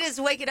is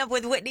Waking Up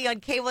with Whitney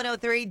on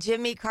K103.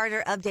 Jimmie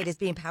Carter Update is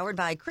being powered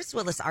by Chris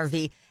Willis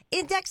RV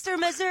in Dexter,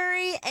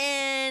 Missouri.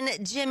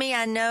 And Jimmie,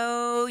 I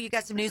know you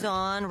got some news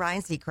on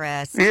Ryan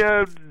Seacrest.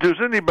 Yeah, does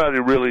anybody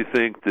really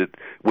think that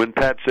when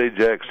Pat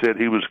Sajak said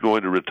he was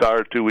going to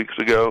retire 2 weeks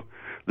ago,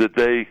 that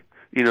they,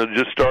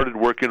 just started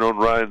working on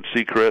Ryan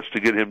Seacrest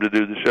to get him to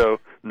do the show?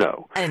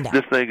 No.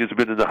 This thing has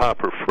been in the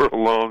hopper for a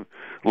long,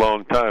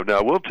 long time. Now,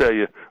 I will tell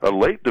you, a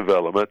late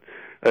development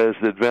is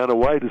that Vanna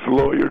White is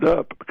lawyered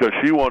up because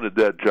she wanted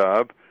that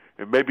job,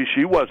 and maybe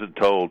she wasn't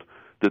told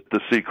that the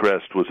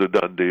Seacrest was a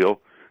done deal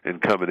and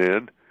coming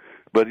in.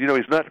 But, he's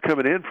not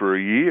coming in for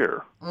a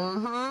year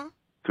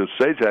because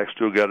Sajak's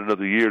still got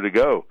another year to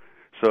go.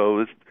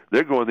 So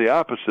they're going the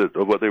opposite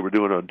of what they were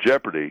doing on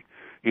Jeopardy,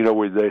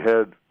 where they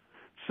had,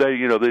 they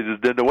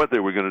just didn't know what they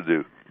were going to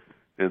do.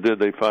 And then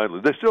they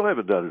still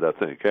haven't done it, I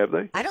think, have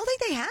they? I don't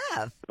think they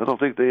have. I don't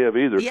think they have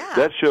either. Yeah.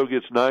 That show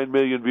gets 9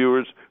 million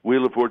viewers.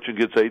 Wheel of Fortune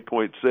gets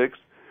 8.6.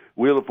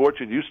 Wheel of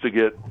Fortune used to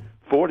get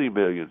 40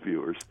 million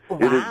viewers. Wow.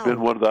 It has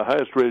been one of the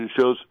highest-rated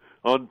shows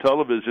on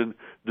television,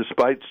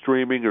 despite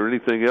streaming or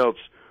anything else,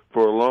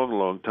 for a long,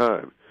 long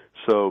time.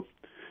 So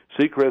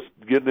Seacrest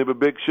getting him a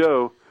big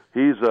show.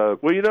 He's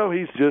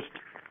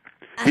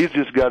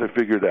just got it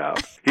figured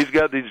out. He's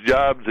got these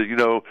jobs that,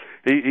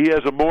 he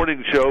has a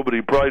morning show, but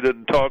he probably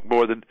doesn't talk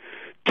more than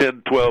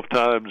 10, 12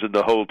 times in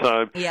the whole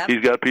time. Yep.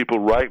 He's got people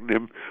writing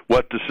him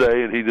what to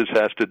say, and he just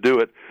has to do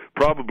it,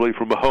 probably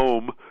from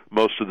home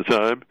most of the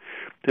time.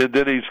 And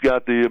then he's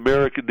got the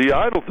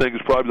Idol thing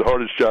is probably the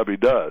hardest job he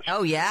does.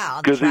 Oh, yeah.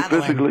 Because he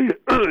physically,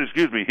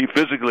 he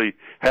physically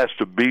has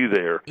to be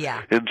there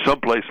in some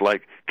place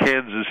like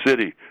Kansas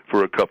City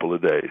for a couple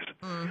of days.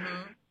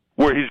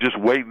 Where he's just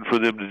waiting for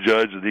them to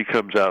judge, and he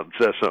comes out and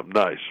says something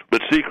nice.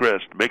 But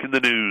Seacrest making the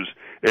news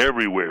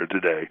everywhere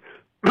today.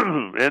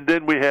 And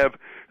then we have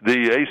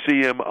the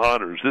ACM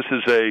Honors. This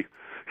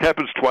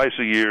happens twice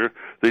a year.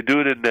 They do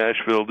it in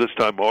Nashville, this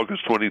time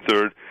August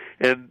 23rd.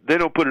 And they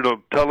don't put it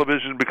on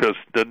television because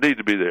they need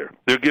to be there.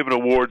 They're giving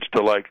awards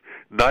to, like,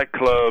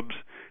 nightclubs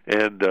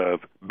and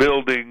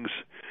buildings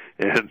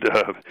and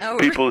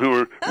people who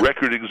are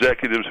record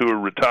executives who are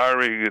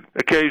retiring. And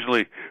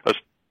occasionally a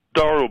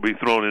star will be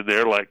thrown in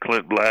there, like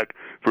Clint Black,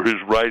 for his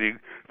writing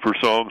for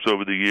songs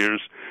over the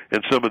years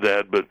and some of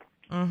that. But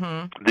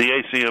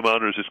the ACM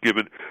Honors has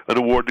given an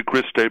award to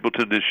Chris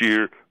Stapleton this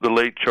year, the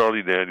late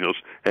Charlie Daniels,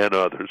 and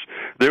others.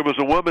 There was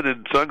a woman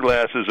in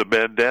sunglasses, a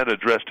bandana,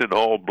 dressed in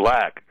all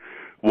black,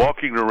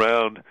 walking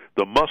around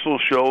the Muscle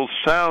Shoals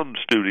Sound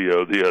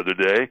Studio the other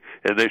day,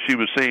 and she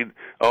was seen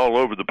all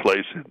over the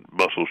place in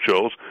Muscle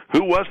Shoals.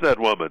 Who was that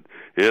woman?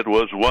 It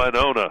was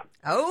Winona.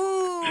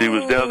 Oh. She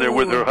was down there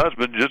with her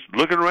husband just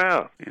looking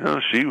around.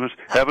 She was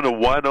having a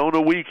Winona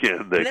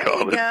weekend, they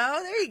call it.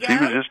 There you go. She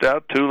was just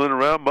out tooling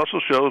around.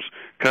 Muscle Shoals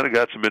kind of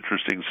got some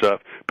interesting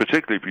stuff,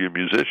 particularly for your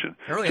musician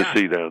to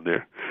see down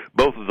there.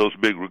 Both of those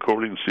big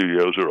recording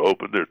studios are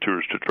open. They're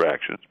tourist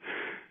attractions.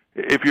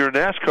 If you're a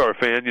NASCAR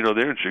fan,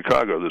 they're in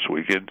Chicago this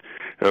weekend.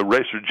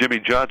 Racer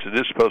Jimmie Johnson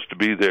is supposed to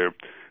be there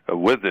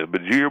with them.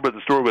 But did you hear about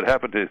the story what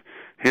happened to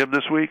him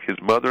this week, his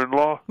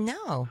mother-in-law?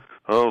 No.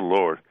 Oh,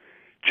 Lord.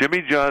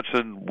 Jimmie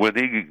Johnson, when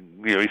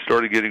he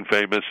started getting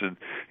famous, and,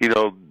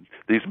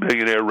 these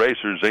millionaire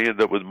racers, they end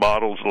up with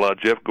models a lot.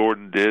 Jeff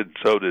Gordon did,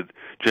 so did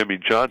Jimmie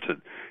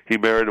Johnson. He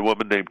married a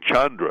woman named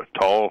Chandra,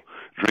 tall,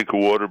 drink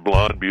of water,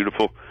 blonde,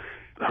 beautiful.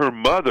 Her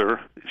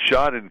mother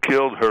shot and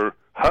killed her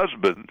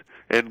husband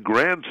and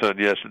grandson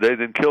yesterday,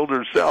 then killed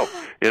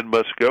herself in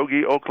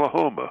Muskogee,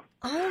 Oklahoma.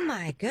 Oh,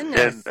 my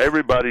goodness. And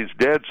everybody's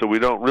dead, so we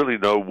don't really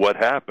know what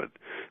happened.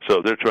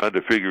 So they're trying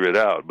to figure it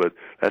out. But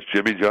that's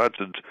Jimmie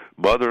Johnson's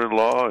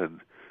mother-in-law and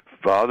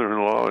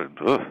father-in-law,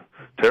 and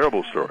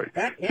terrible story.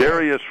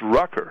 Darius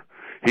Rucker,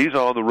 he's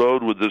on the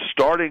road with the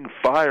Starting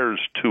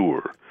Fires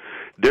Tour.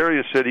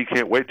 Darius said he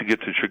can't wait to get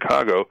to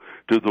Chicago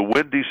to the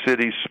Windy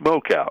City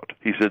Smokeout.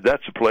 He said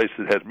that's a place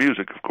that has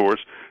music, of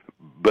course,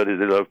 but it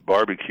loves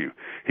barbecue.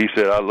 He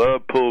said, I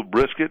love pulled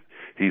brisket.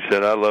 He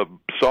said, I love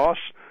sauce,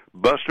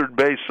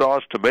 mustard-based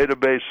sauce,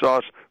 tomato-based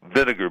sauce,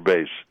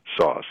 vinegar-based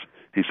sauce.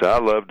 He said, I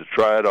love to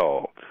try it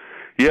all.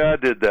 Yeah, I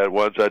did that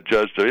once. Have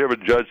you ever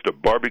judged a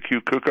barbecue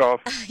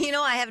cook-off?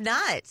 I have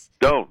not.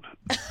 Don't.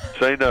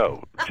 Say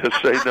no.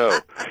 Just say no.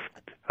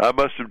 I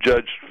must have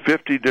judged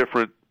 50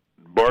 different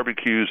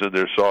barbecues and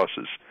their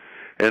sauces.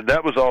 And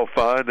that was all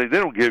fine. They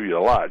don't give you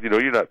a lot.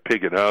 You're not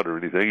pigging out or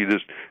anything. You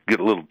just get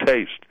a little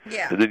taste.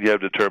 Yeah. And then you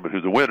have to determine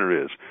who the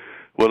winner is.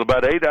 Well,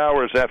 about 8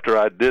 hours after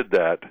I did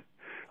that,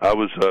 I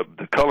was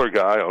the color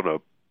guy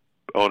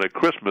on a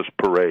Christmas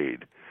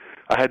parade.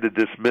 I had to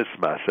dismiss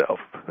myself.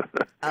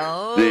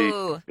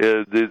 Oh.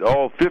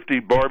 All 50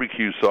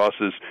 barbecue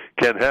sauces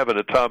can have an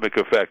atomic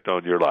effect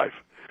on your life,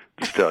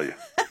 just tell you.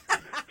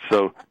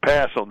 So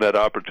pass on that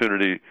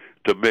opportunity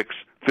to mix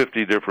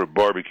 50 different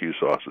barbecue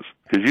sauces.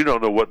 because you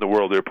don't know what in the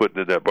world they're putting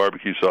in that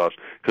barbecue sauce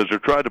because they're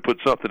trying to put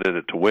something in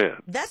it to win.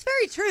 That's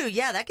very true.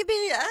 Yeah, that could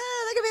be a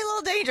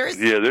little dangerous.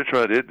 Yeah, they're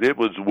trying. It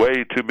was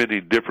way too many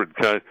different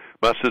kinds.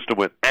 My system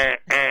went. It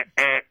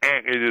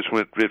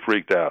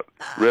freaked out.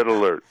 Red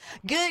alert.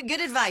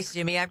 Good advice,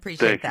 Jimmy. I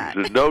appreciate that.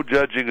 There's no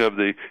judging of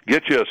the.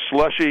 Get you a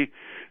slushie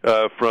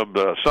from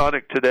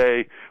Sonic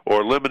today,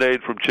 or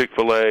lemonade from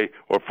Chick-fil-A,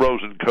 or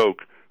frozen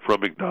Coke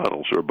from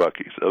McDonald's or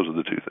Buc-ee's. Those are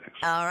the two things.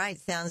 All right,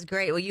 sounds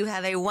great. Well, you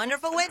have a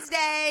wonderful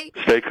Wednesday.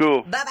 Stay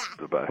cool.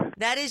 Bye-bye. Bye-bye.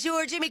 That is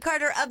your Jimmie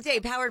Carter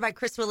update, powered by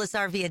Chris Willis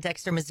RV in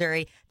Dexter,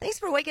 Missouri. Thanks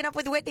for waking up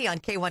with Whitney on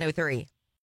K103.